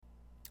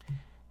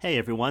Hey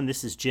everyone,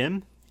 this is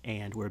Jim,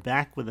 and we're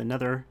back with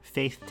another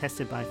Faith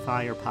Tested by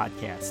Fire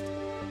podcast.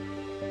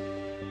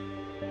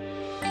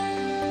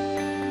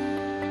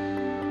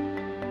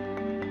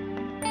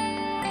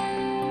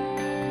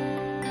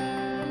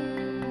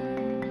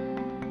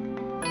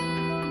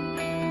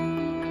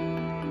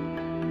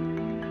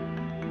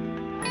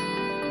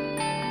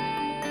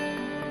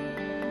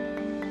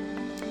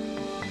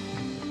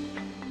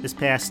 This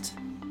past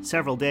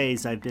several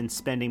days, I've been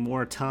spending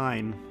more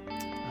time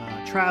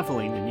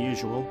traveling than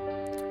usual,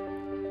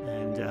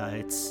 and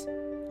it's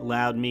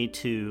allowed me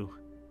to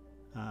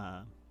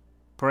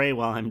pray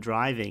while I'm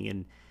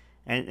driving,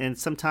 and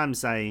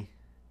sometimes I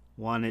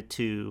wanted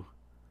to,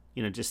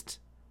 just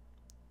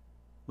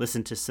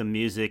listen to some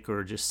music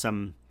or just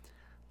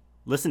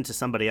listen to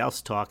somebody else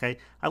talk. I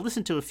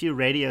listened to a few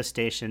radio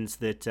stations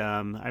that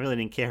I really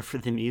didn't care for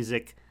the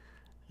music.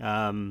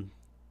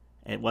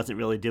 It wasn't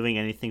really doing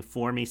anything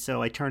for me,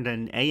 so I turned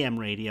on AM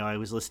radio. I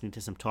was listening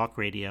to some talk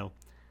radio.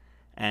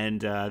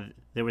 And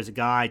there was a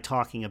guy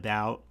talking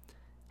about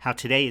how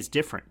today is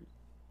different.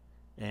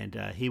 And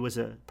he was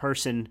a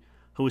person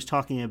who was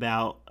talking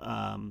about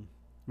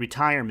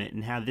retirement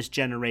and how this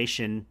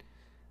generation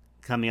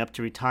coming up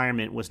to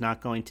retirement was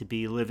not going to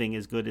be living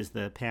as good as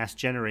the past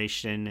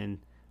generation, and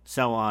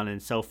so on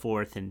and so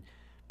forth, and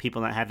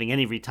people not having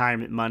any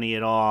retirement money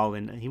at all.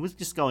 And he was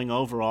just going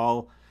over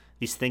all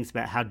these things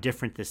about how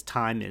different this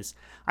time is.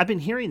 I've been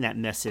hearing that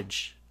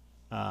message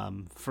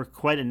for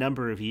quite a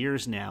number of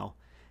years now.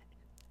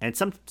 And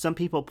some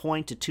people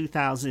point to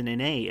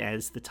 2008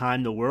 as the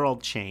time the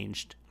world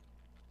changed,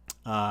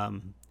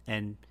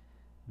 and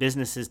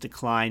businesses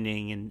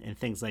declining and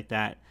things like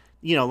that.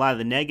 A lot of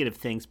the negative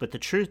things. But the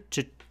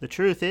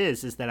truth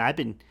is that I've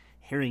been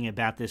hearing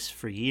about this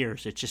for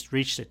years. It just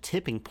reached a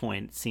tipping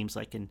point, it seems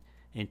like,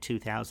 in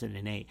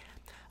 2008.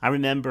 I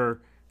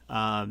remember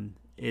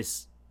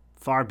as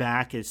far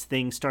back as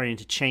things starting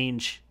to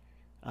change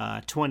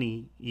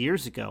 20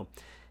 years ago.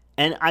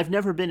 And I've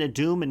never been a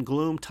doom and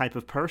gloom type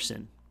of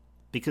person,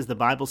 because the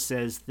Bible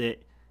says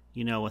that,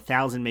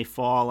 1,000 may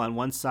fall on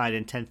one side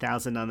and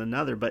 10,000 on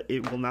another, but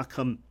it will not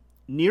come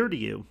near to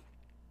you.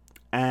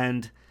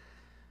 And,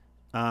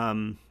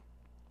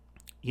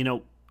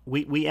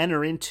 we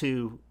enter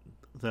into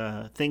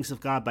the things of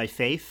God by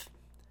faith,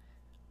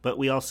 but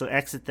we also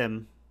exit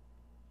the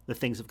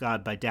things of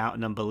God, by doubt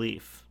and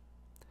unbelief.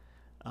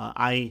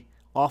 I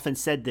often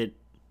said that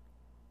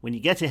when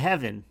you get to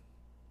heaven,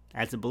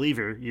 as a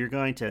believer, you're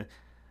going to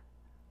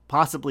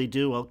possibly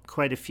do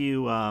quite a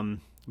few,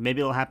 maybe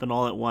it'll happen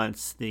all at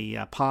once, the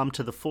palm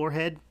to the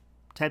forehead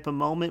type of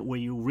moment where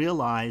you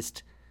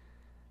realized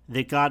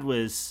that God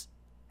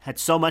had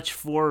so much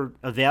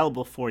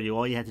available for you.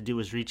 All you had to do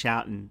was reach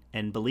out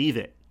and believe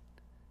it.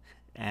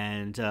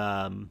 And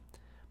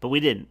but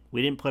we didn't.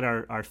 We didn't put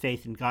our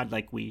faith in God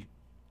like we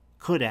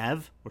could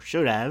have or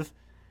should have.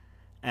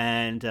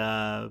 And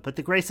but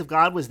the grace of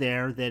God was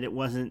there, that it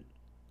wasn't,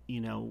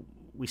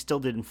 we still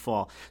didn't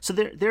fall. So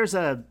there's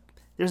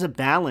a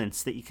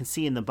balance that you can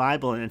see in the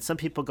Bible, and some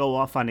people go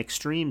off on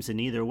extremes in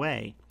either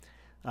way.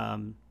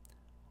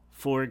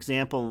 For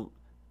example,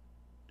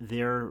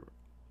 there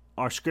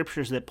are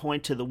scriptures that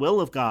point to the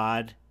will of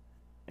God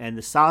and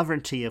the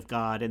sovereignty of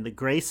God and the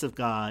grace of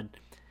God,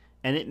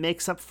 and it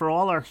makes up for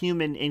all our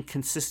human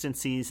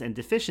inconsistencies and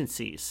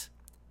deficiencies.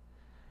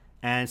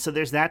 And so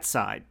there's that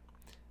side,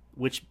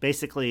 which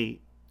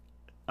basically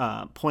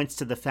points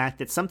to the fact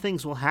that some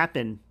things will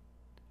happen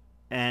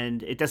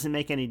and it doesn't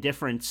make any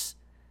difference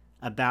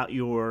about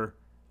your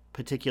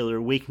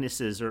particular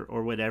weaknesses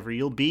or whatever.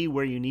 You'll be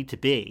where you need to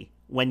be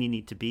when you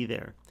need to be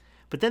there.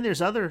 But then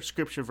there's other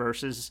scripture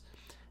verses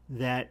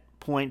that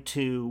point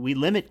to we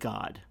limit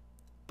God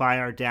by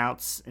our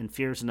doubts and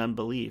fears and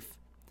unbelief.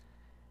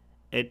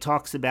 It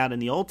talks about in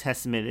the Old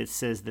Testament, it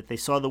says that they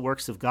saw the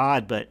works of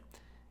God, but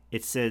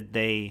it said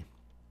they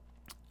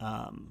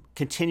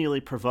continually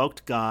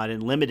provoked God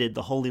and limited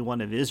the Holy One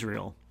of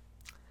Israel.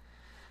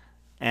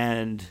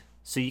 And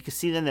so you can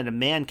see then that a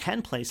man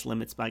can place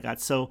limits by God.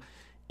 So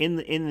in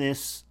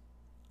this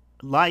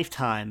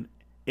lifetime,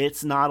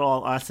 it's not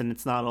all us and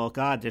it's not all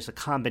God. There's a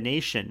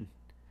combination.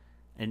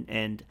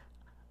 And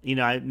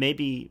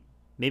maybe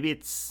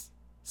it's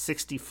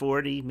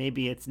 60-40,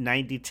 maybe it's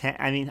 90-10.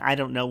 I mean, I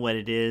don't know what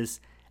it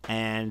is.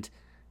 And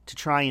to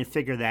try and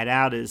figure that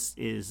out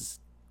is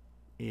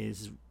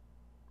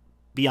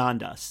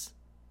beyond us,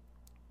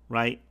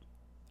 right?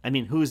 I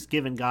mean, who's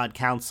given God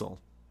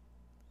counsel?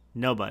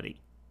 Nobody.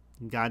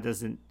 God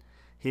doesn't.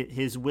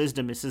 His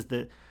wisdom, it says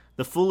the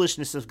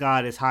foolishness of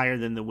God is higher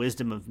than the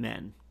wisdom of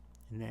men,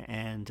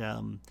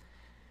 and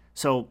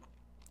so,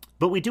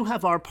 but we do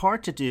have our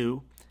part to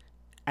do,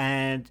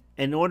 and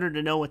in order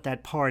to know what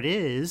that part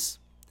is,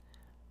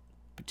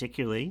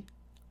 particularly,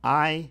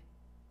 I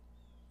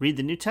read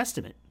the New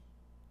Testament.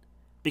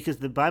 Because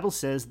the Bible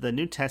says the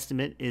New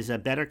Testament is a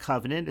better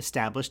covenant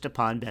established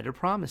upon better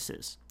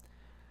promises.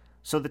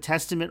 So the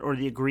testament or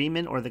the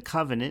agreement or the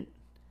covenant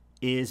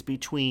is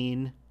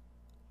between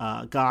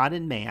God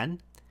and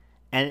man,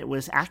 and it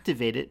was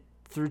activated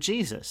through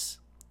Jesus.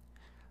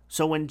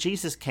 So when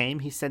Jesus came,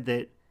 he said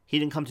that he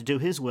didn't come to do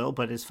his will,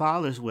 but his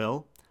Father's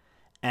will.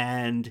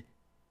 And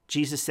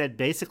Jesus said,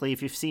 basically,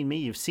 if you've seen me,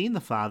 you've seen the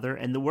Father.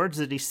 And the words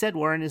that he said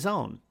weren't his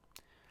own.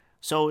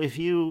 So if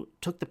you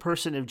took the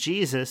person of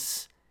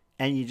Jesus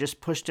and you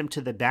just pushed him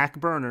to the back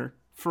burner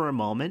for a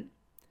moment,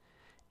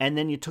 and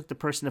then you took the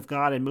person of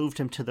God and moved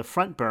him to the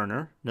front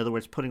burner, in other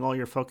words, putting all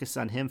your focus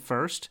on him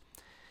first,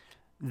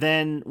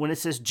 then when it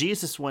says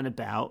Jesus went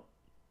about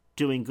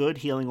doing good,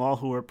 healing all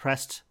who were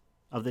oppressed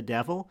of the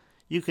devil,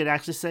 you could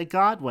actually say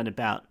God went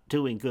about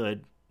doing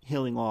good,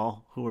 healing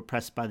all who were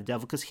oppressed by the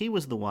devil, because he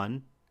was the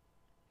one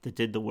that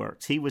did the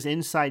works. He was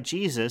inside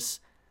Jesus,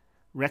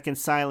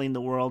 reconciling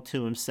the world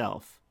to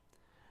himself.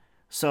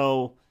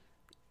 So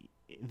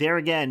there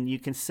again, you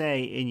can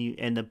say,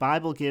 and the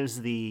Bible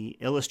gives the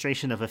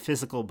illustration of a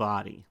physical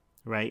body,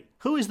 right?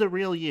 Who is the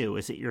real you?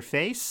 Is it your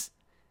face?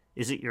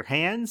 Is it your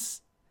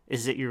hands?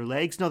 Is it your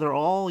legs? No, they're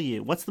all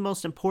you. What's the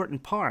most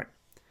important part?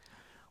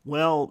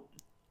 Well,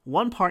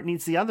 one part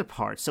needs the other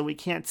part. So we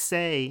can't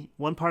say,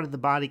 one part of the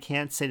body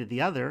can't say to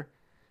the other,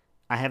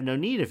 I have no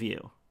need of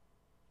you.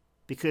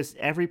 Because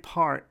every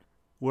part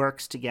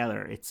works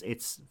together.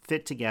 It's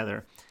fit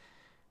together.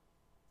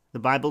 The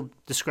Bible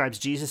describes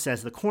Jesus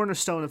as the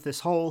cornerstone of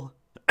this whole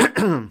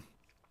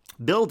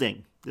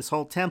building, this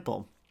whole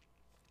temple.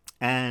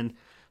 And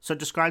so it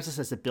describes us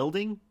as a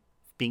building,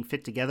 being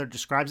fit together,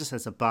 describes us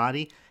as a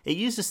body. It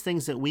uses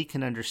things that we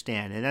can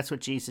understand, and that's what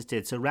Jesus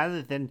did. So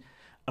rather than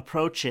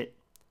approach it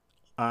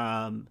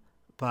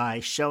by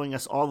showing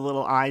us all the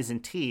little I's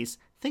and T's,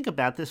 think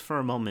about this for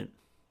a moment.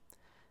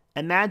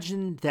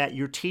 Imagine that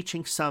you're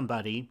teaching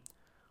somebody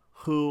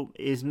who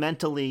is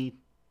mentally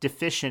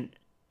deficient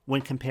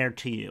when compared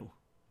to you.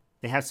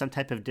 They have some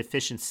type of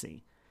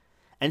deficiency.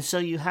 And so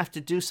you have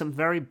to do some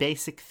very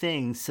basic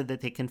things so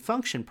that they can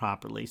function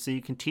properly. So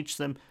you can teach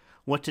them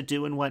what to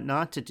do and what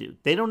not to do.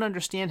 They don't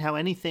understand how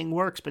anything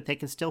works, but they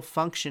can still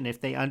function if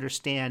they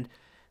understand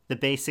the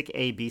basic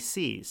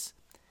ABCs.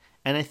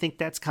 And I think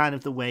that's kind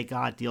of the way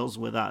God deals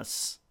with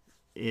us,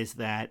 is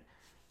that,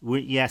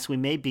 yes, we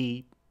may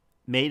be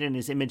made in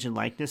his image and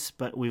likeness,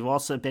 but we've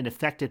also been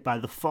affected by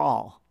the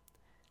fall.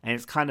 And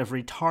it's kind of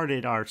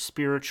retarded our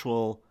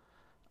spiritual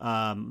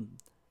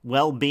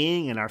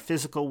well-being and our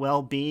physical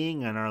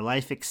well-being and our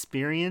life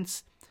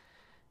experience.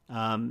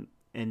 And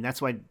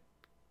that's why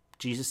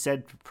Jesus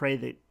said to pray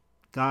that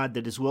God,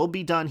 that his will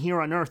be done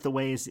here on earth the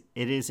way it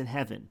is in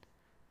heaven.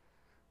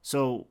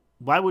 So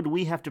why would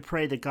we have to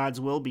pray that God's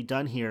will be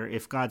done here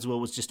if God's will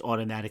was just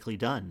automatically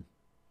done?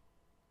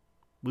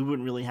 We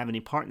wouldn't really have any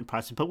part in the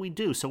process, but we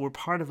do. So we're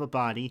part of a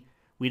body.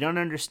 We don't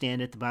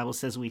understand it. The Bible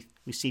says we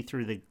see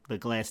through the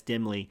glass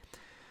dimly.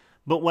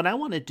 But what I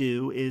want to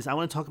do is I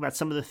want to talk about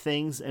some of the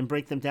things and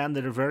break them down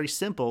that are very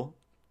simple.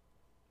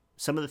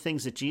 Some of the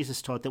things that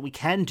Jesus taught that we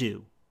can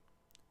do,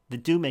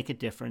 that do make a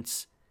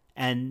difference,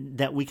 and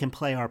that we can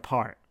play our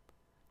part.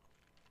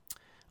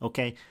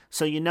 Okay,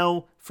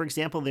 so for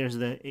example, there's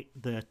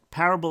the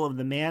parable of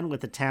the man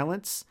with the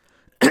talents,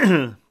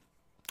 the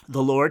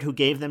Lord who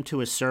gave them to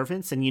his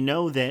servants, and you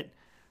know that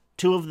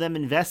 2 of them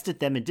invested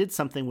them and did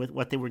something with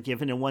what they were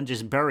given, and 1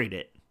 just buried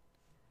it.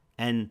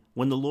 And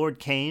when the Lord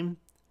came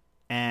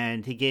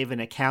and he gave an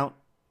account,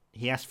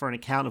 he asked for an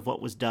account of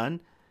what was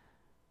done.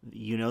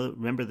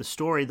 Remember the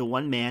story, the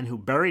one man who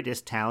buried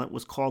his talent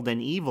was called an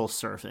evil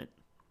servant.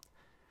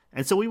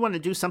 And so we want to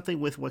do something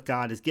with what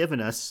God has given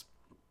us,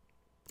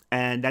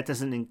 and that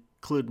doesn't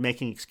include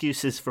making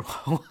excuses for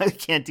why we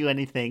can't do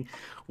anything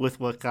with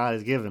what God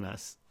has given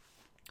us.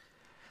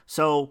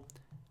 So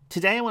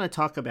today I want to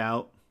talk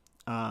about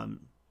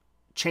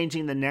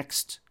changing the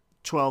next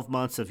 12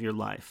 months of your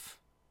life.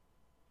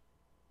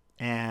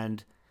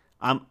 And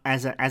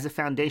as a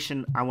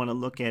foundation, I want to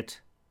look at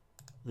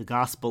the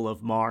Gospel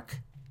of Mark,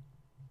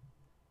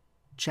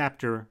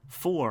 chapter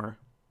 4.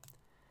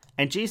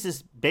 And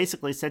Jesus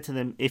basically said to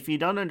them, if you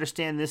don't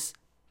understand this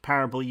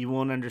parable, you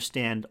won't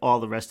understand all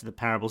the rest of the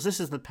parables. This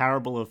is the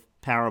parable of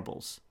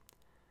parables.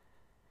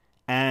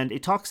 And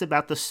it talks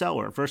about the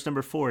sower. Verse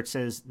number 4, it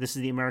says, this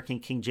is the American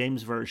King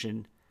James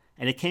Version.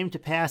 And it came to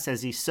pass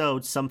as he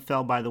sowed, some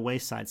fell by the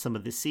wayside, some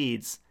of the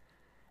seeds.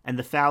 And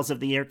the fowls of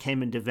the air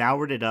came and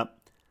devoured it up.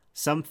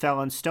 Some fell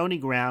on stony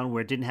ground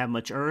where it didn't have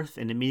much earth,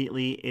 and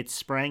immediately it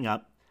sprang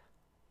up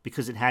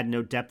because it had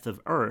no depth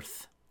of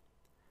earth.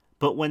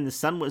 But when the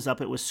sun was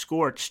up, it was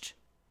scorched,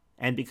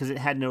 and because it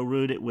had no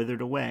root, it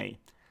withered away.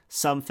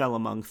 Some fell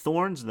among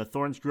thorns, and the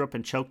thorns grew up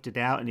and choked it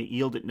out, and it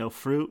yielded no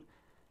fruit.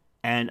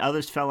 And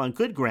others fell on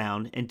good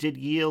ground, and did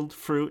yield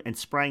fruit, and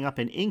sprang up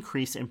and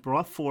increased, and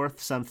brought forth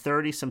some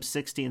 30, some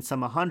 60, and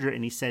some 100.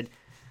 And he said,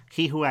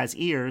 he who has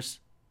ears,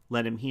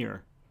 let him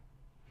hear.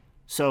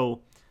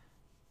 So,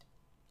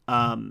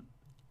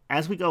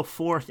 as we go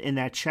forth in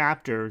that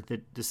chapter, the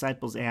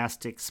disciples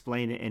asked to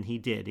explain it, and he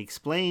did. He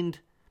explained,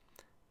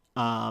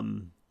 let's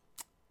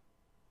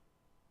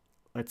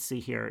see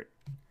here,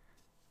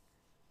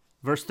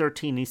 verse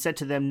 13, he said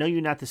to them, know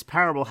you not this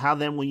parable? How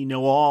then will you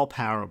know all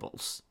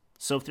parables?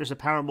 So if there's a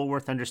parable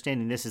worth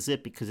understanding, this is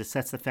it, because it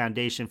sets the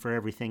foundation for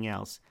everything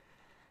else.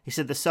 He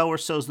said, the sower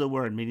sows the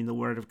word, meaning the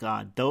word of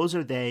God. Those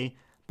are they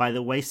by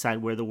the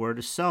wayside where the word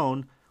is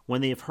sown.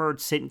 When they have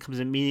heard, Satan comes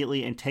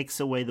immediately and takes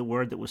away the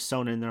word that was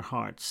sown in their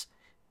hearts.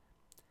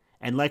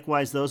 And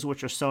likewise those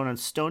which are sown on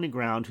stony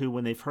ground, who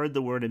when they've heard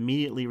the word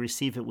immediately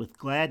receive it with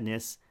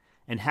gladness,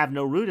 and have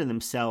no root in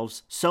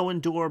themselves, so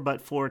endure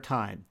but for a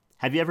time.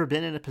 Have you ever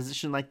been in a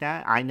position like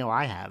that? I know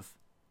I have.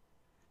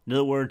 In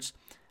other words,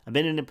 I've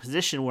been in a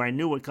position where I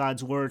knew what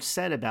God's word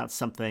said about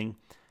something,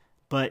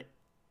 but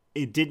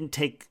it didn't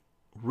take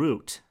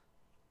root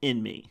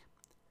in me.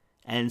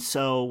 And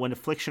so when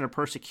affliction or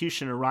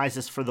persecution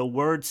arises for the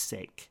word's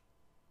sake,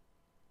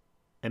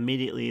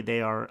 immediately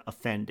they are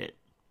offended.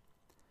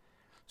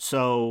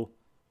 So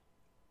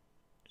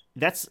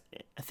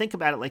think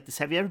about it like this.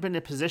 Have you ever been in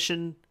a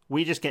position where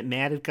you just get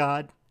mad at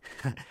God?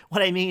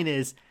 What I mean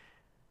is,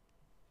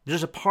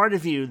 there's a part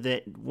of you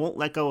that won't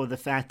let go of the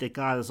fact that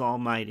God is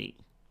almighty,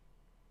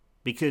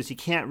 because you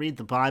can't read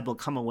the Bible,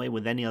 come away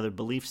with any other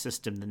belief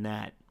system than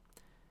that.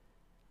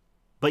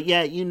 But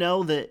yet you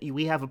know that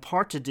we have a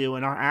part to do,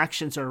 and our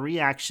actions or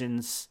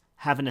reactions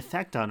have an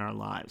effect on our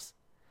lives.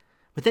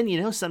 But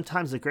then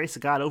sometimes the grace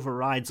of God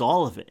overrides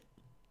all of it,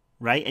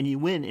 right? And you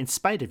win in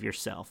spite of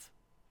yourself.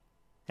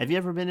 Have you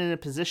ever been in a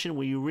position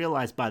where you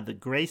realize by the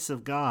grace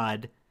of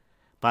God,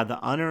 by the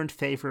unearned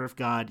favor of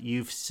God,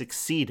 you've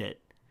succeeded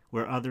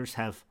where others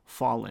have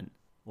fallen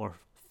or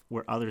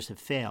where others have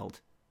failed?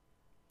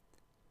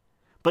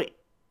 But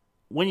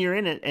when you're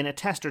in a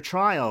test or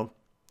trial,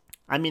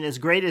 I mean, as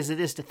great as it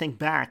is to think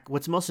back,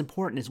 what's most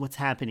important is what's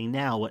happening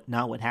now,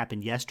 not what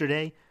happened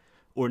yesterday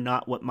or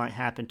not what might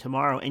happen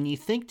tomorrow. And you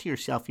think to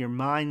yourself, your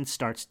mind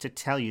starts to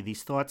tell you,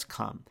 these thoughts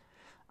come.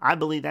 I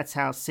believe that's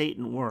how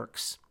Satan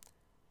works.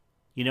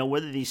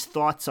 Whether these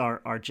thoughts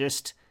are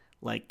just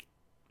like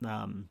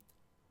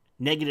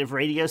negative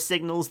radio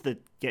signals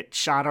that get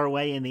shot our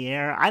way in the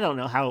air. I don't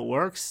know how it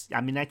works. I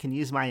mean, I can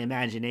use my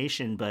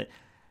imagination, but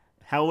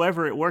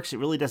however it works, it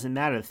really doesn't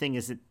matter. The thing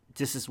is that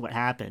this is what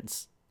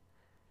happens.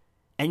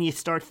 And you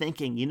start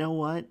thinking, you know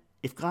what?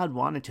 If God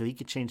wanted to, he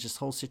could change this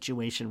whole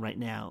situation right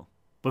now.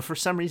 But for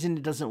some reason,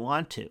 he doesn't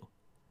want to.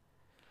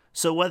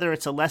 So whether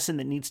it's a lesson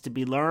that needs to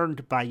be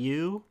learned by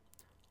you,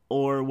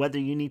 or whether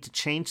you need to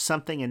change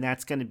something and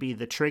that's going to be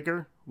the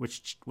trigger,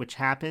 which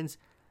happens,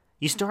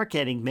 you start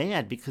getting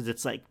mad because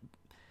it's like,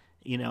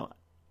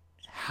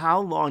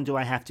 how long do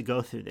I have to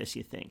go through this,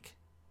 you think?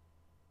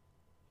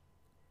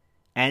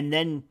 And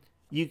then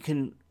you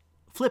can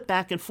flip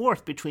back and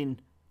forth between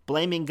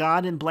blaming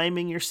God and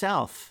blaming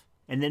yourself.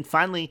 And then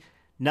finally,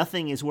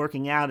 nothing is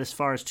working out as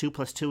far as 2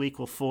 + 2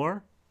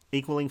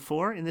 equaling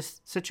 4 in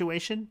this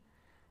situation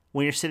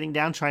when you're sitting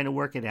down trying to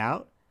work it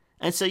out.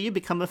 And so you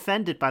become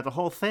offended by the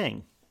whole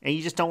thing, and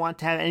you just don't want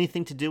to have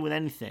anything to do with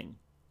anything.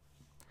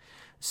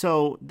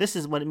 So this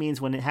is what it means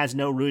when it has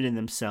no root in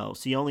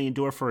themselves. You only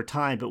endure for a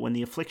time, but when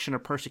the affliction or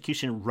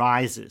persecution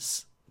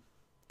rises,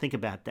 think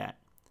about that.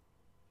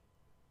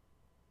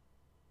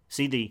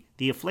 See,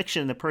 the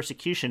affliction and the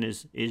persecution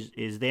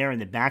is there in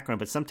the background,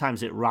 but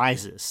sometimes it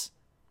rises,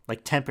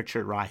 like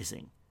temperature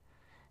rising,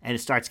 and it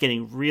starts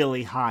getting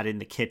really hot in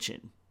the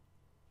kitchen.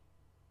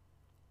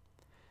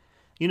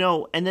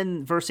 And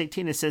then verse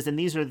 18, it says, and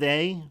these are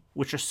they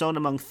which are sown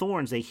among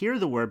thorns. They hear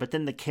the word, but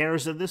then the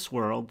cares of this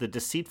world, the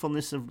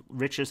deceitfulness of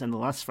riches, and the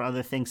lust for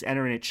other things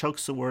enter, and it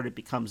chokes the word, it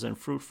becomes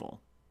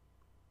unfruitful.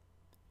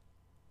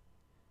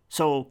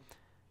 So,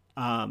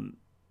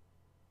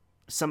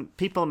 some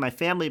people in my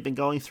family have been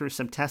going through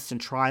some tests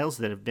and trials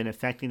that have been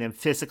affecting them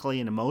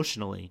physically and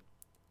emotionally.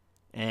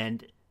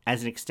 And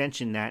as an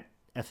extension, that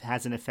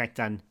has an effect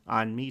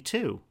on me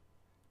too.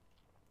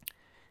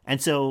 And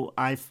so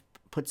I've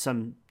put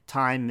some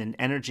time and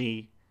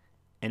energy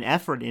and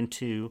effort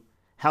into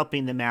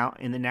helping them out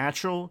in the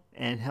natural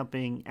and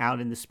helping out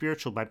in the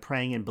spiritual by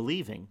praying and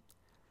believing.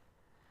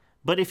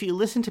 But if you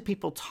listen to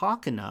people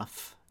talk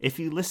enough, if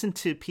you listen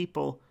to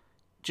people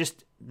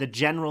just the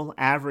general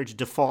average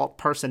default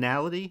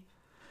personality,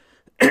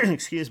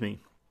 excuse me,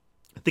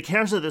 the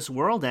cares of this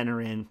world enter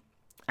in,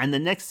 and the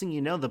next thing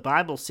you know, the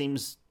Bible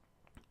seems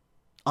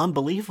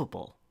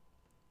unbelievable.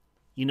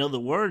 The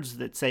words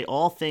that say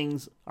all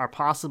things are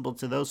possible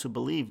to those who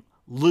believe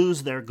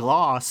lose their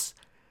gloss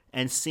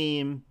and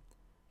seem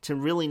to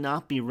really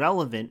not be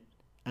relevant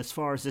as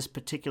far as this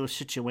particular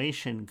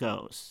situation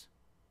goes.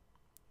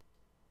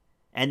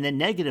 And then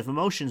negative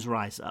emotions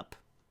rise up.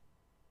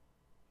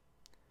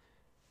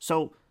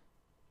 So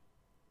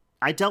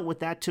I dealt with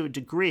that to a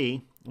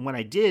degree. And what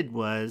I did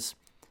was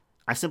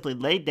I simply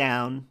laid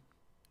down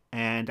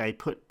and I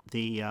put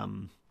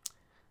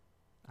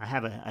I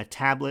have a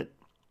tablet,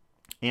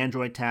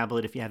 Android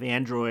tablet. If you have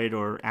Android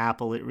or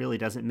Apple, it really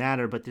doesn't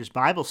matter. But there's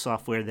Bible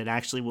software that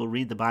actually will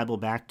read the Bible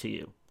back to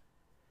you.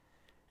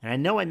 And I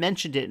know I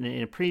mentioned it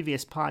in a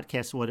previous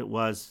podcast what it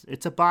was.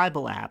 It's a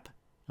Bible app.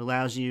 It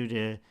allows you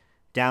to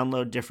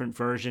download different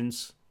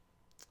versions.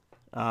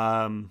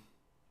 But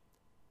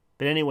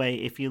anyway,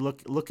 if you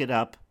look it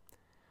up,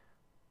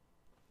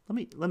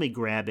 let me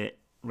grab it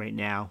right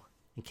now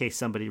in case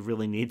somebody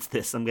really needs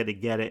this. I'm going to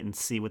get it and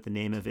see what the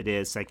name of it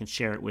is so I can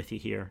share it with you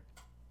here.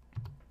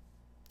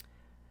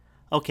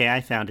 Okay,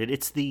 I found it.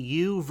 It's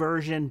the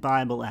YouVersion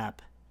Bible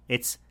app.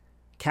 It's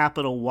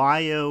capital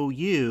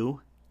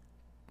Y-O-U,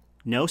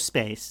 no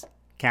space,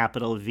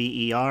 capital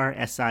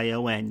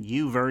V-E-R-S-I-O-N,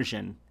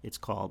 YouVersion, it's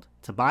called.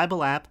 It's a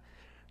Bible app.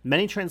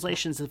 Many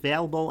translations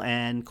available,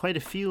 and quite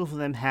a few of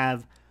them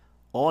have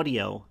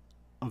audio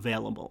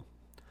available.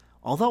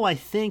 Although I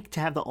think to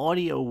have the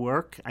audio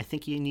work, I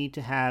think you need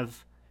to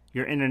have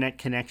your internet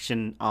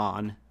connection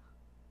on,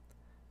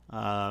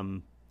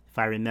 if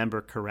I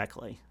remember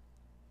correctly.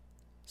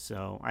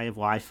 So I have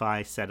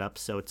Wi-Fi set up,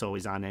 so it's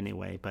always on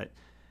anyway. But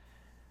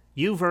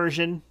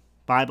YouVersion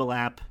Bible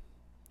app.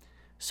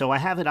 So I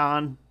have it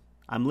on.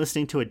 I'm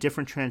listening to a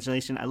different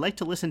translation. I like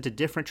to listen to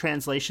different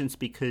translations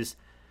because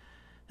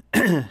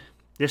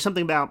there's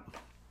something about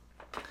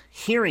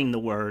hearing the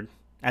word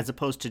as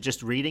opposed to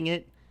just reading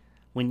it.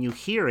 When you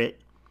hear it,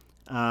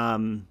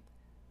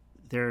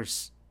 it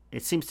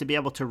seems to be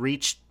able to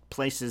reach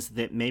places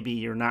that maybe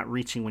you're not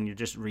reaching when you're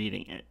just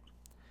reading it.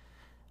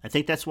 I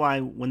think that's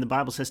why when the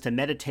Bible says to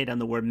meditate on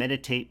the word,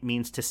 meditate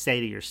means to say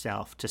to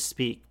yourself, to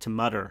speak, to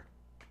mutter.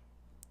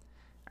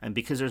 And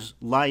because there's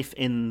life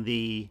in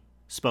the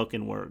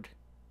spoken word.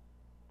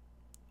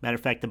 Matter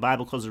of fact, the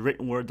Bible calls the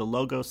written word the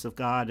Logos of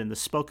God and the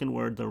spoken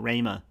word the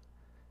Rhema,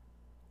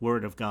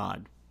 word of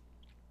God.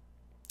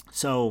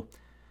 So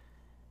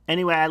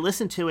anyway, I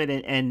listened to it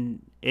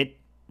and it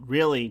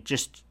really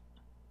just,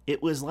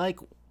 it was like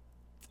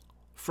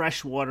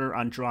fresh water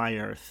on dry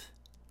earth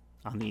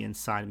on the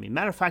inside of me.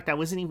 Matter of fact, I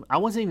wasn't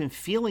even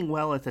feeling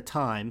well at the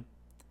time.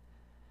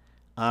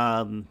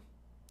 I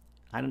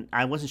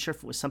wasn't sure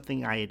if it was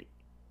something I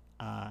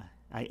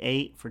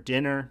ate for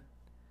dinner.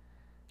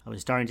 I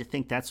was starting to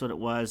think that's what it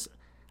was.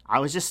 I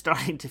was just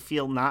starting to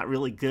feel not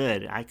really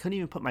good. I couldn't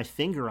even put my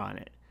finger on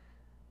it.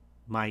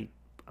 I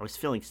was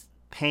feeling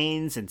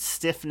pains and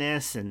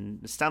stiffness,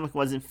 and the stomach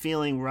wasn't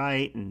feeling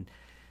right, and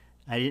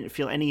I didn't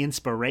feel any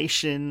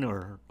inspiration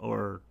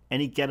or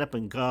any get up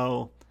and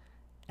go.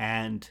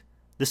 And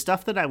the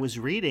stuff that I was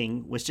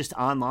reading was just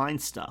online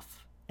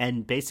stuff.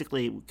 And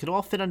basically, it could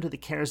all fit under the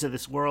cares of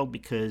this world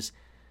because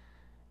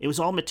it was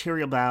all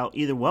material about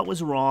either what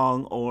was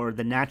wrong or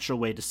the natural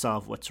way to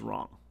solve what's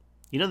wrong.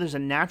 You know, there's a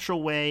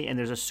natural way and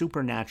there's a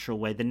supernatural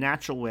way. The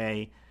natural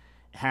way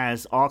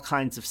has all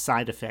kinds of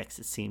side effects,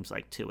 it seems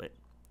like, to it.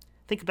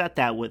 Think about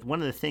that with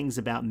one of the things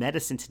about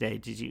medicine today.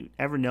 Did you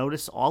ever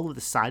notice all of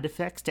the side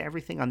effects to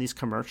everything on these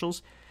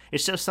commercials?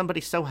 It shows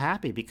somebody so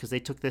happy because they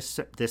took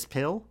this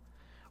pill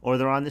or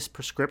they're on this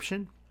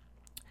prescription.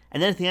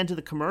 And then at the end of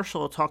the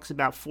commercial, it talks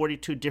about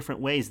 42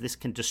 different ways this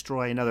can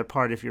destroy another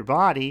part of your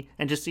body,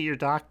 and just see your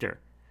doctor.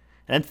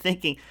 And I'm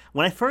thinking,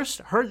 when I first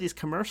heard these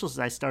commercials,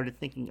 I started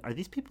thinking, are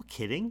these people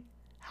kidding?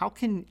 How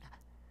can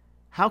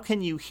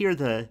you hear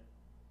the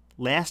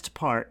last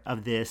part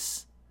of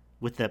this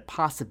with the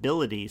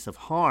possibilities of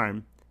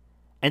harm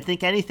and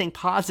think anything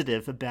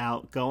positive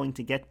about going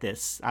to get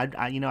this?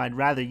 I'd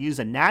rather use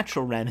a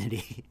natural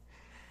remedy,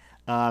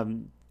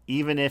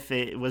 even if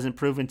it wasn't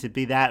proven to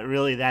be that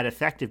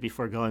effective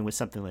before going with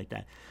something like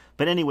that.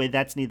 But anyway,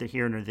 that's neither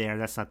here nor there.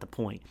 That's not the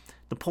point.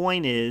 The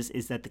point is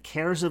that the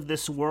cares of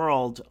this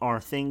world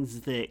are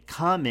things that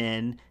come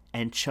in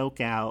and choke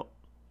out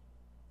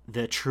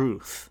the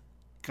truth,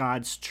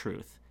 God's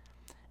truth.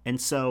 And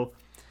so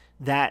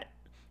that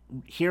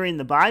hearing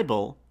the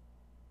Bible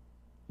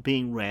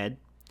being read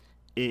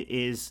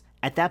is,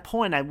 at that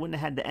point, I wouldn't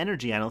have had the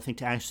energy, I don't think,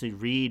 to actually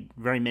read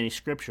very many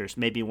scriptures,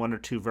 maybe one or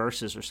two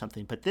verses or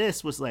something. But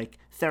this was like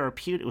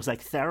therapeutic. It was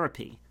like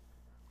therapy.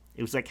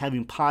 It was like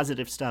having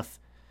positive stuff,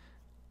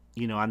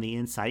 on the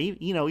inside.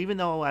 Even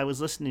though I was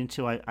listening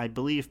to, I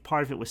believe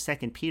part of it was 2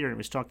 Peter, and it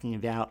was talking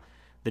about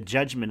the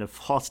judgment of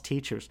false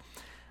teachers.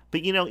 But,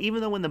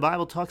 even though when the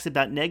Bible talks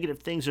about negative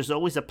things, there's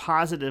always a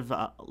positive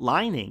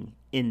lining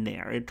in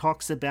there. It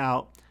talks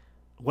about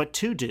what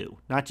to do,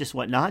 not just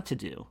what not to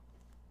do.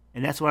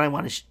 And that's why I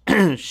want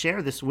to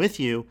share this with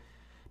you,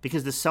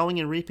 because the sowing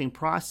and reaping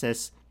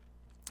process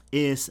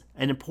is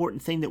an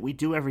important thing that we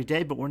do every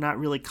day, but we're not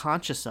really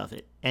conscious of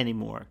it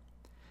anymore.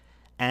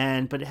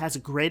 But it has a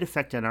great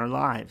effect on our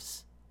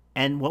lives.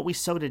 And what we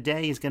sow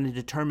today is going to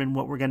determine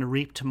what we're going to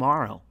reap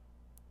tomorrow.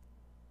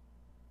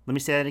 Let me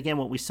say that again.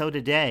 What we sow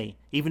today,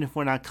 even if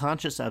we're not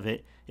conscious of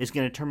it, is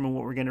going to determine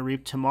what we're going to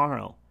reap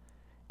tomorrow.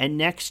 And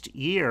next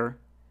year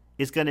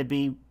is going to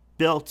be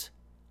built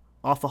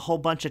off a whole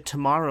bunch of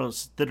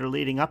tomorrows that are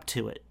leading up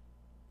to it.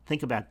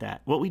 Think about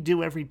that. What we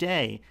do every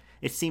day,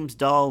 it seems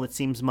dull, it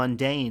seems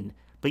mundane,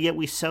 but yet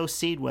we sow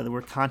seed whether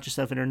we're conscious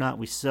of it or not.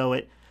 We sow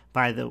it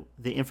by the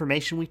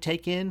information we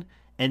take in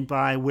and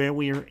by where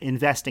we are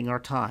investing our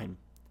time.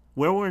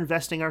 Where we're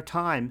investing our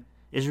time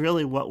is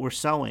really what we're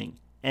sowing,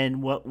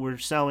 and what we're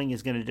sowing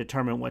is going to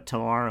determine what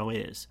tomorrow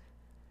is.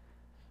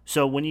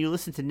 So when you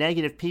listen to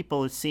negative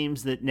people, it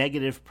seems that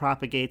negative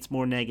propagates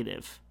more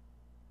negative.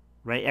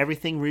 Right?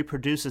 Everything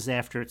reproduces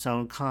after its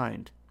own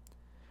kind.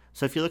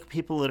 So if you look at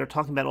people that are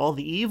talking about all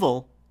the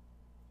evil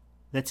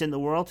that's in the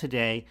world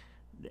today,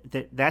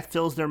 that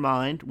fills their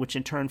mind, which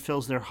in turn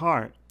fills their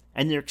heart.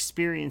 And their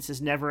experience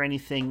is never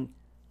anything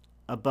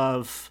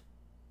above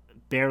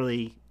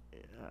barely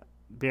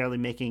barely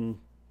making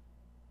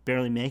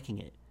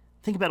it.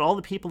 Think about all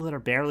the people that are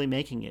barely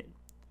making it.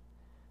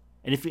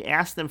 And if you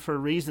ask them for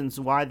reasons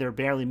why they're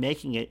barely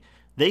making it,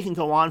 they can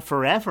go on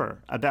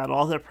forever about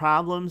all their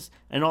problems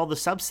and all the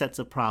subsets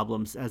of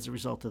problems as a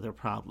result of their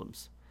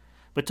problems.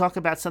 But talk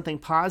about something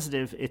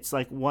positive, it's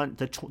like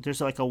there's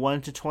like a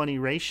 1 to 20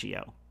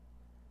 ratio.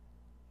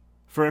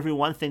 For every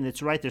one thing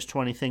that's right, there's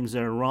 20 things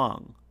that are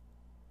wrong.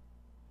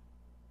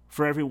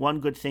 For every one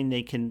good thing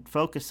they can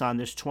focus on,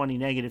 there's 20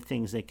 negative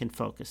things they can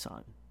focus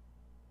on.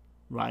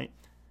 Right?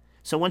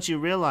 So once you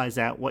realize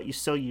that, what you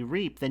sow, you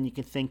reap, then you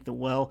can think that,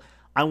 well,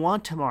 I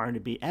want tomorrow to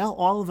be,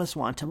 all of us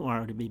want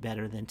tomorrow to be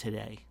better than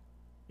today.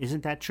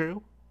 Isn't that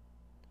true?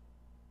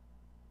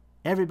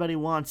 Everybody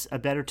wants a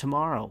better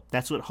tomorrow.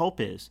 That's what hope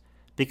is.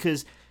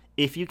 Because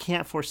if you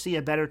can't foresee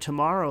a better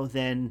tomorrow,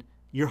 then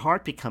your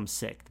heart becomes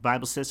sick. The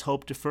Bible says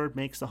hope deferred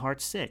makes the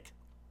heart sick.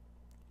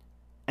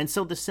 And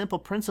so the simple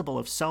principle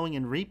of sowing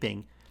and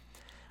reaping,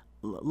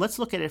 let's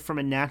look at it from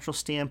a natural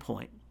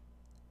standpoint.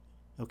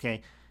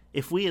 Okay?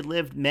 If we had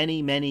lived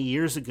many, many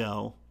years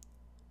ago,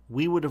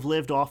 we would have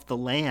lived off the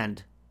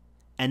land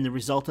and the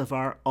result of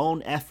our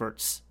own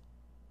efforts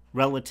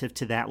relative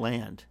to that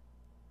land.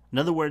 In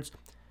other words,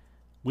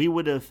 we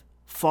would have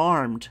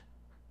farmed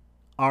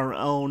our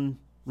own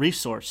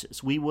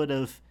resources. We would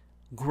have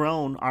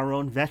grown our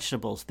own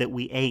vegetables that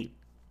we ate.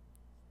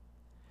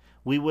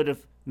 We would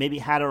have maybe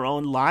had our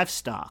own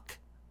livestock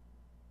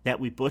that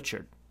we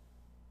butchered.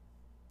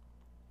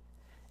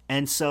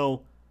 And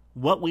so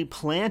what we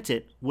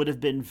planted would have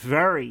been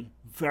very,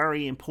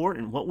 very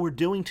important. What we're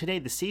doing today,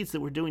 the seeds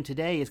that we're doing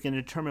today, is going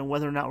to determine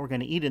whether or not we're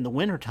going to eat in the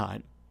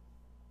wintertime.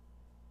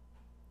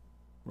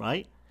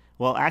 Right?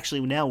 Well,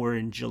 actually, now we're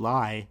in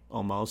July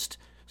almost.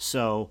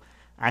 So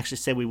I actually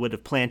said we would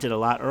have planted a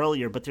lot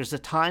earlier, but there's a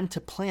time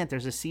to plant.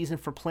 There's a season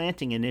for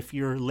planting. And if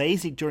you're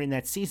lazy during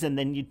that season,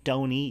 then you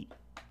don't eat.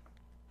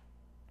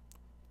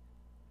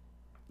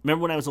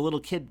 Remember when I was a little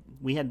kid,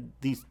 we had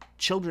these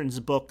children's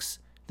books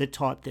that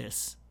taught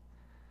this.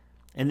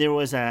 And there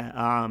was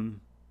a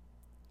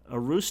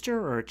rooster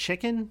or a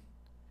chicken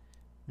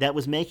that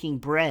was making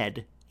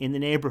bread in the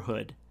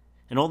neighborhood.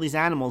 And all these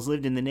animals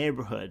lived in the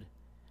neighborhood.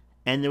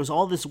 And there was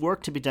all this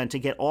work to be done to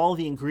get all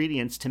the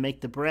ingredients to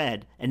make the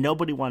bread, and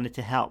nobody wanted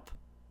to help.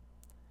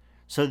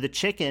 So the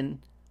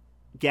chicken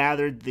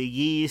gathered the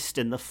yeast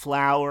and the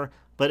flour,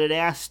 but it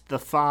asked the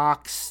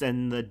fox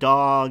and the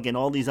dog and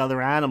all these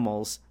other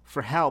animals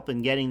for help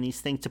in getting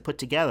these things to put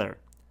together.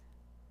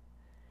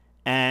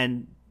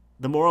 And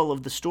the moral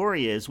of the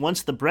story is,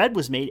 once the bread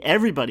was made,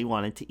 everybody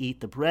wanted to eat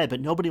the bread,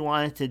 but nobody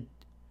wanted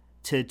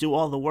to do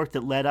all the work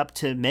that led up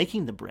to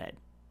making the bread.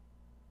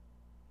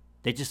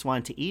 They just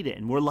wanted to eat it,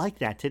 and we're like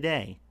that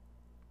today.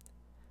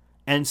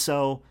 And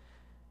so,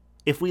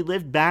 if we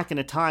lived back in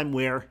a time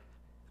where,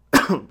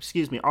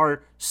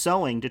 our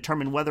sowing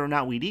determined whether or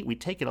not we'd eat, we'd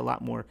take it a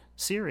lot more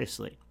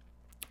seriously.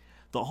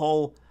 The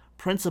whole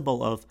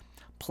principle of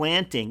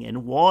planting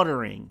and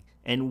watering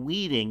and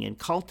weeding and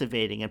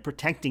cultivating and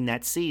protecting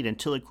that seed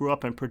until it grew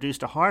up and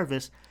produced a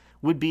harvest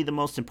would be the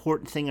most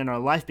important thing in our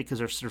life,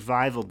 because our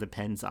survival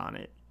depends on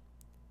it.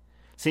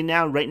 See,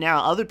 right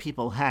now, other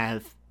people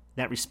have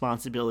that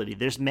responsibility.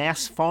 There's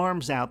mass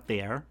farms out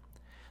there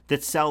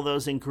that sell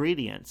those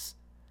ingredients,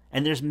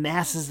 and there's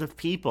masses of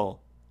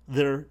people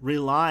that are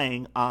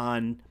relying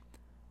on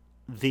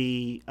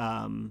the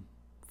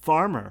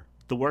farmer,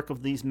 the work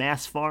of these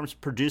mass farms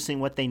producing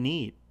what they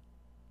need.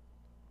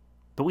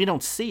 But we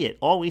don't see it.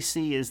 All we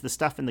see is the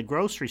stuff in the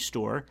grocery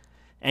store,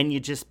 and you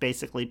just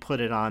basically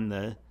put it in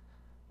the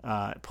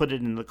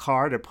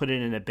cart or put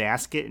it in a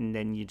basket, and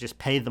then you just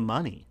pay the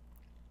money.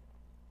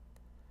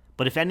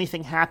 But if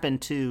anything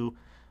happened to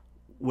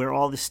where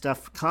all this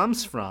stuff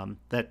comes from,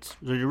 that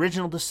the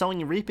original the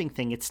sowing and reaping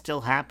thing, it's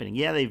still happening.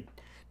 Yeah, they've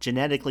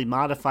genetically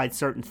modified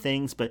certain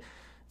things, but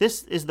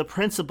this is the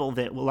principle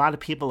that a lot of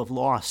people have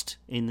lost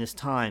in this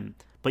time.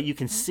 But you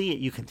can see it,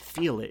 you can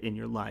feel it in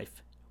your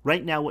life.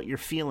 Right now, what you're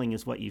feeling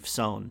is what you've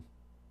sown,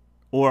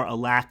 or a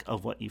lack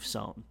of what you've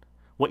sown.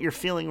 What you're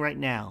feeling right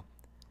now.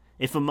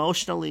 If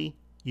emotionally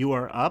you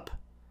are up,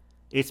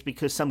 it's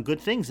because some good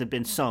things have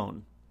been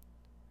sown.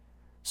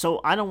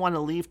 So I don't want to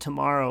leave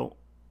tomorrow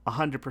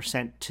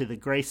 100% to the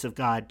grace of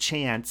God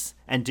chance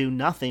and do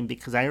nothing,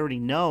 because I already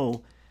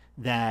know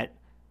that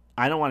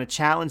I don't want to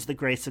challenge the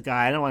grace of God.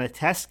 I don't want to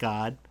test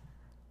God,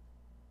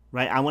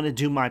 right? I want to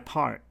do my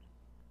part.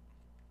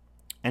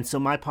 And so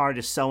my part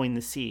is sowing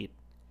the seed.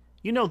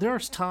 You know,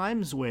 there's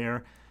times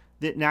where,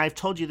 now I've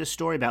told you this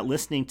story about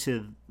listening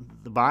to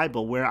the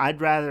Bible,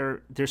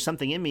 where there's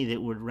something in me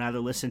that would rather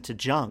listen to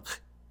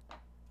junk.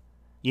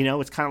 You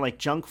know, it's kind of like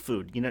junk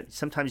food. You know,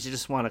 sometimes you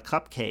just want a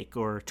cupcake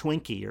or a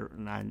Twinkie,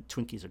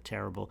 Twinkies are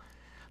terrible.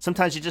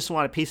 Sometimes you just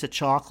want a piece of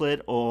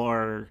chocolate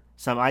or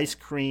some ice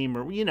cream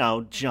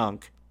or,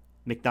 junk,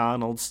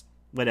 McDonald's,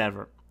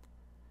 whatever.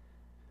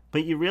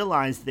 But you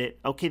realize that,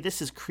 okay,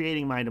 this is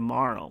creating my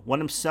tomorrow. What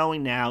I'm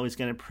sowing now is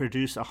going to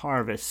produce a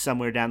harvest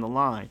somewhere down the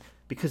line.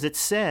 Because it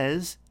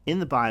says in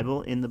the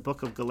Bible, in the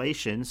book of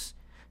Galatians,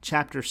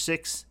 chapter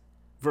 6,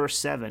 verse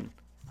 7.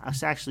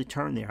 Let's actually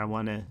turn there. I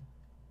want to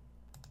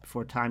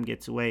before time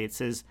gets away. It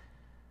says,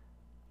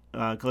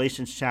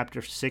 Galatians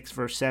chapter 6,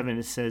 verse 7,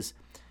 it says,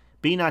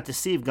 "Be not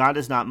deceived, God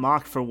is not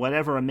mocked, for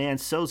whatever a man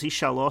sows, he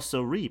shall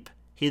also reap.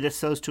 He that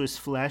sows to his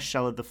flesh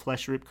shall of the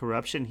flesh reap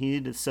corruption. He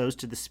that sows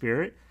to the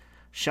Spirit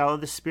shall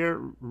of the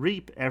Spirit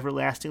reap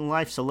everlasting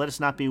life. So let us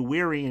not be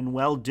weary in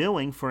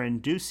well-doing, for in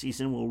due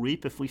season we'll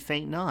reap if we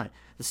faint not."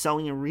 The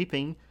sowing and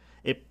reaping,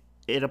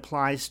 it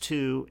applies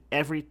to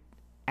every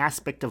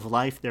aspect of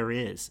life there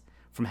is,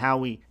 from how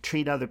we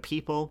treat other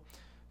people,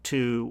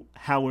 to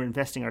how we're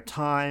investing our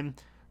time,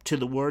 to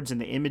the words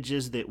and the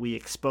images that we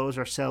expose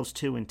ourselves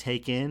to and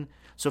take in.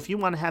 So if you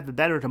want to have a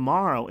better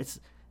tomorrow,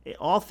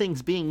 all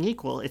things being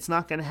equal, it's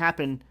not going to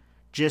happen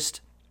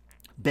just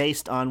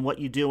based on what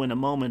you do in a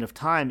moment of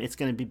time. It's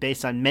going to be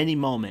based on many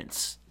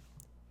moments.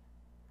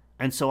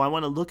 And so I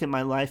want to look at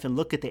my life and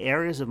look at the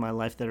areas of my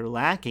life that are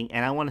lacking,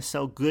 and I want to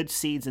sow good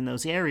seeds in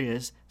those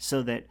areas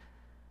so that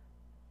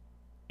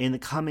in the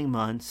coming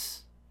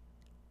months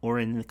or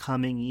in the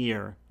coming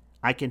year,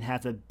 I can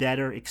have a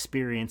better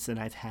experience than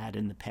I've had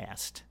in the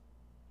past.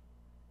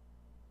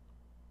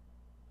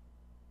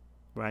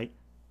 Right?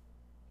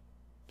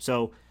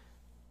 So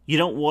you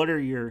don't water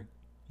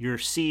your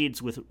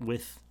seeds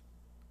with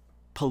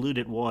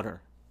polluted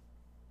water.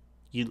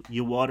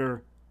 You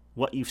water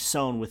what you've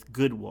sown with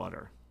good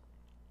water.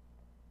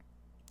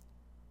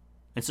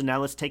 And so now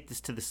let's take this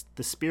to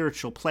the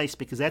spiritual place,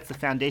 because that's the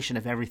foundation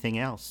of everything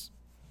else.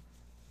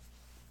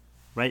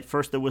 Right?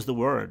 First there was the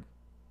Word.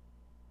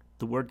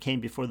 The Word came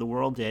before the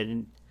world did,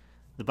 and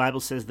the Bible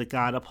says that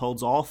God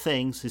upholds all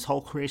things, his whole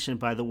creation,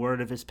 by the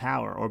word of his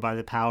power, or by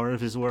the power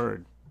of his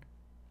word.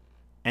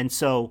 And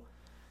so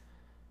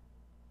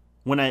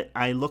when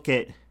I look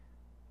at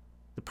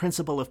the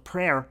principle of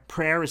prayer,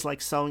 prayer is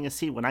like sowing a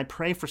seed. When I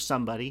pray for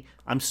somebody,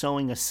 I'm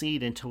sowing a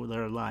seed into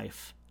their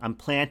life. I'm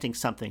planting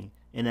something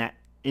in that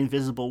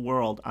invisible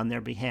world on their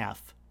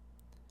behalf.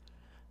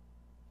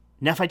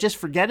 Now, if I just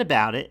forget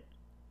about it,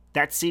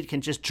 that seed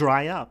can just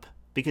dry up,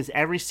 because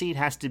every seed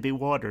has to be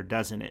watered,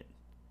 doesn't it?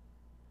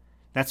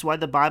 That's why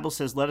the Bible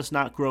says, let us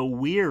not grow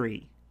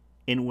weary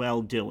in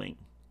well-doing,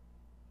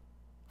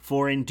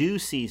 for in due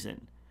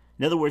season.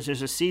 In other words,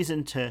 there's a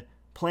season to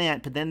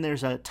plant, but then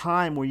there's a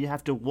time where you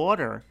have to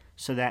water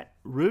so that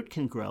root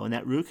can grow, and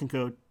that root can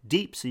go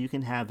deep so you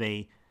can have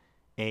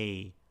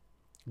a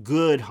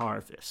good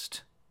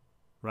harvest,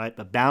 right?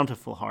 A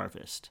bountiful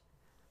harvest.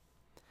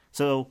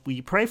 So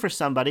you pray for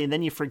somebody and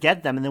then you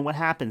forget them, and then what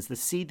happens? The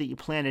seed that you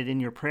planted in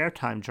your prayer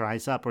time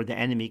dries up, or the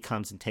enemy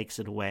comes and takes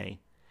it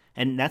away.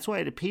 And that's why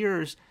it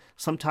appears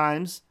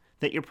sometimes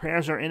that your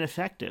prayers are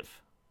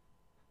ineffective.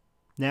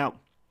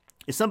 Now,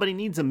 if somebody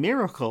needs a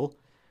miracle,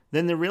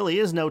 then there really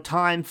is no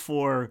time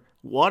for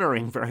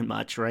watering very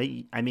much,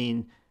 right? I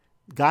mean,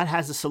 God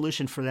has a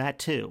solution for that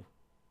too.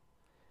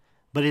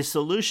 But his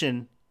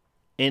solution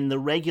in the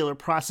regular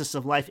process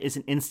of life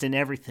isn't instant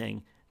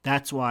everything.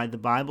 That's why the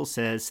Bible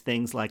says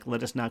things like,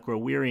 let us not grow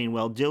weary in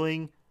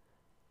well-doing.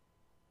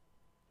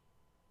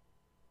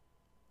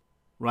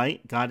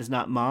 Right? God is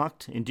not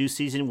mocked. In due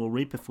season we'll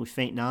reap if we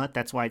faint not.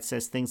 That's why it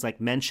says things like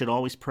men should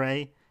always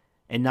pray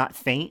and not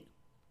faint.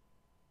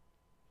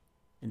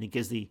 And it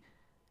gives the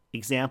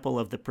example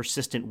of the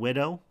persistent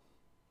widow.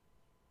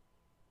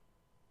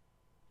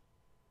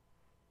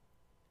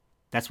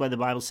 That's why the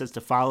Bible says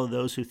to follow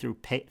those who through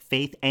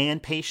faith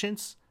and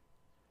patience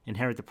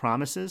inherit the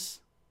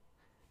promises.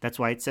 That's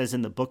why it says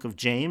in the book of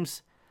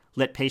James,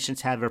 let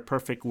patience have her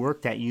perfect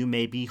work, that you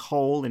may be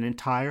whole and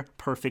entire.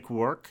 Perfect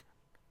work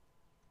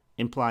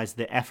implies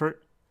the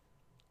effort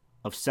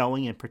of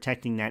sowing and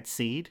protecting that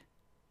seed.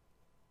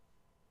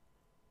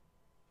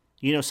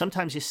 You know,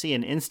 sometimes you see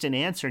an instant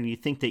answer and you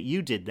think that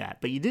you did that,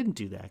 but you didn't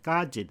do that.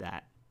 God did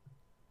that.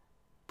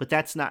 But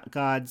that's not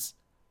God's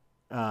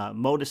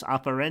modus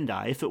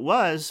operandi. If it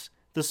was,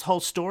 this whole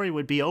story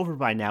would be over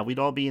by now. We'd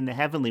all be in the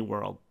heavenly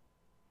world.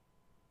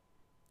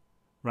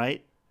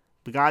 Right?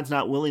 But God's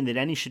not willing that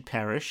any should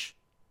perish.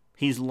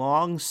 He's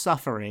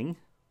long-suffering.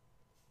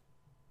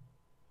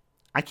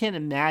 I can't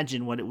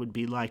imagine what it would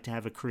be like to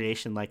have a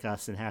creation like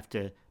us and have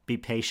to be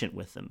patient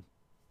with them.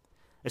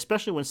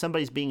 Especially when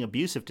somebody's being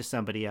abusive to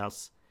somebody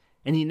else.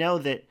 And you know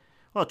that,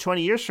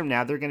 20 years from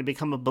now, they're going to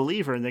become a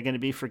believer and they're going to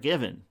be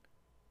forgiven.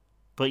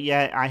 But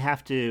yet I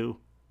have to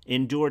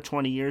endure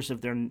 20 years of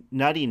their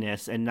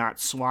nuttiness and not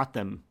swat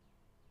them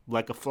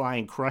like a fly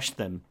and crush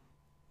them.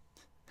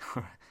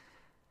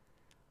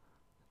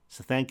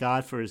 So thank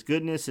God for his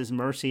goodness, his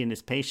mercy, and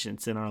his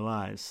patience in our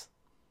lives.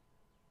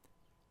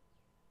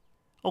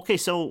 Okay,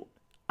 so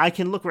I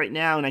can look right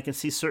now and I can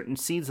see certain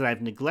seeds that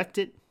I've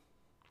neglected.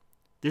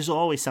 There's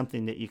always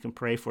something that you can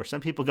pray for.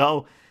 Some people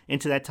go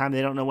into that time,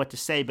 they don't know what to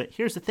say. But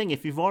here's the thing,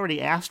 if you've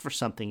already asked for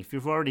something, if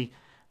you've already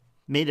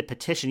made a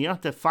petition, you don't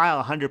have to file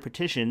 100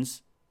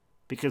 petitions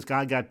because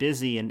God got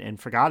busy and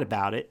forgot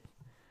about it.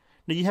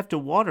 No, you have to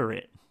water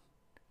it.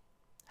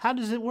 How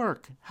does it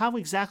work? How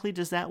exactly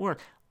does that work?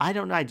 I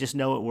don't know. I just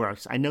know it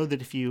works. I know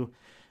that if you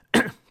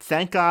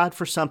thank God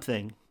for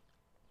something,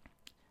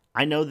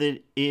 I know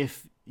that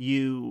if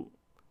you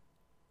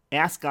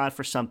ask God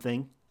for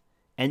something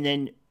and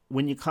then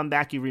when you come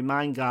back, you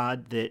remind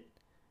God that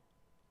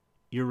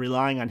you're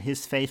relying on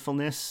His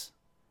faithfulness,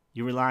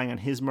 you're relying on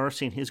His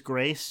mercy and His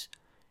grace,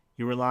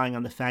 you're relying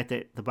on the fact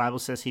that the Bible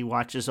says He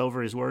watches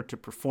over His word to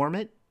perform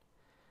it.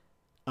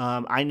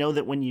 I know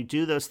that when you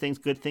do those things,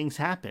 good things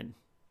happen.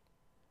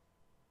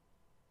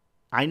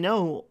 I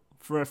know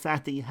for a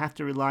fact that you have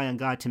to rely on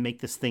God to make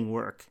this thing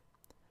work.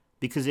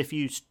 Because if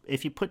you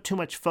put too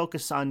much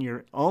focus on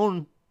your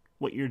own,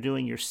 what you're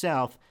doing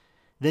yourself,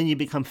 then you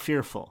become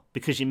fearful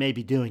because you may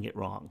be doing it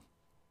wrong.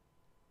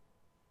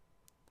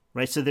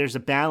 Right? So there's a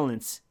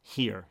balance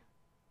here.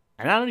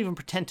 And I don't even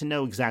pretend to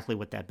know exactly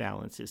what that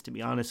balance is, to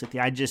be honest with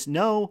you. I just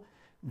know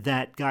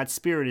that God's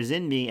Spirit is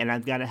in me, and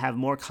I've got to have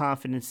more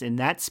confidence in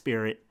that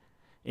Spirit,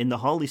 in the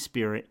Holy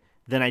Spirit,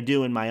 than I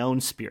do in my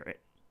own spirit.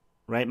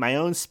 Right? My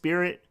own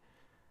spirit,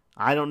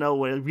 I don't know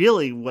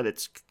what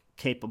it's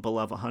capable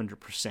of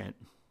 100%.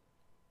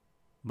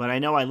 But I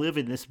know I live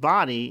in this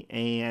body,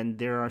 and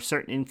there are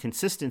certain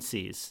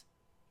inconsistencies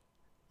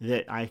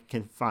that I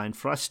can find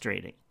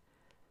frustrating.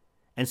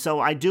 And so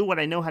I do what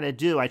I know how to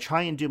do. I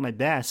try and do my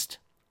best,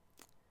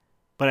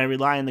 but I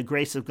rely on the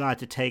grace of God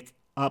to take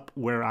up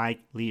where I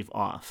leave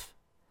off.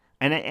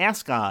 And I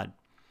ask God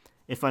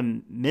if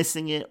I'm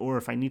missing it or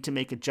if I need to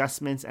make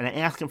adjustments, and I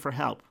ask Him for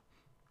help.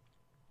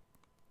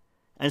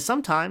 And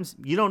sometimes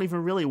you don't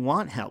even really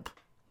want help.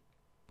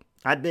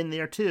 I've been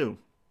there too.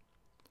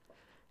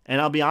 And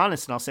I'll be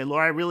honest and I'll say,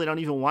 Lord, I really don't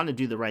even want to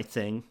do the right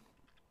thing.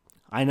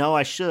 I know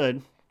I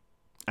should.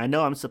 I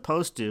know I'm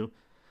supposed to.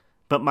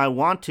 But my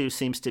want to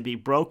seems to be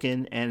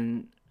broken,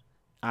 and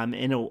I'm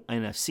in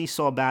a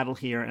seesaw battle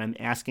here, and I'm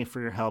asking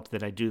for your help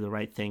that I do the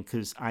right thing,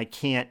 because I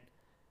can't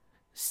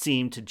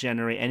seem to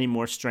generate any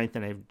more strength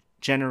than I've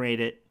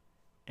generated,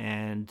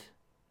 and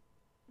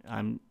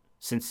I'm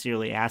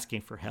sincerely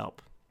asking for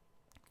help.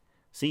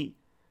 See,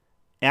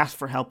 ask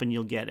for help and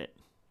you'll get it.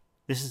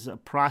 This is a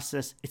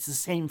process. It's the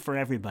same for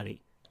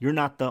everybody. You're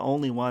not the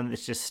only one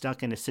that's just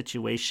stuck in a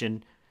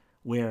situation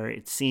where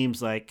it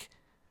seems like,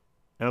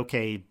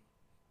 okay,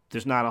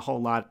 there's not a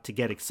whole lot to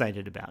get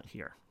excited about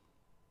here.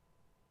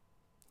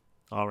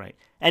 All right.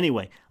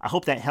 Anyway, I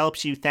hope that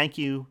helps you. Thank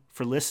you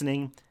for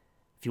listening.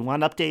 If you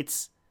want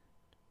updates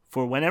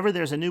for whenever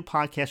there's a new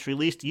podcast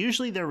released,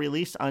 usually they're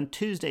released on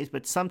Tuesdays,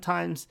 but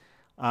sometimes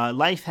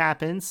life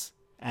happens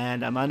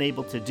and I'm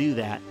unable to do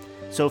that.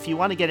 So if you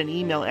want to get an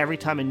email every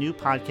time a new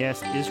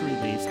podcast is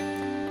released,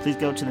 please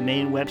go to the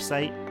main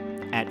website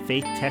at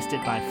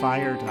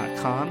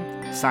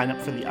faithtestedbyfire.com. Sign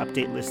up for the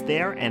update list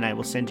there, and I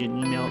will send you an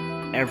email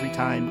every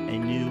time a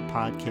new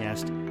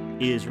podcast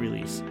is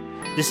released.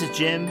 This is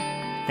Jim.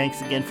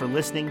 Thanks again for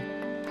listening.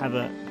 Have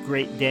a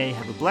great day.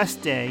 Have a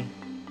blessed day,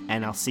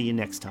 and I'll see you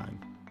next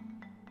time.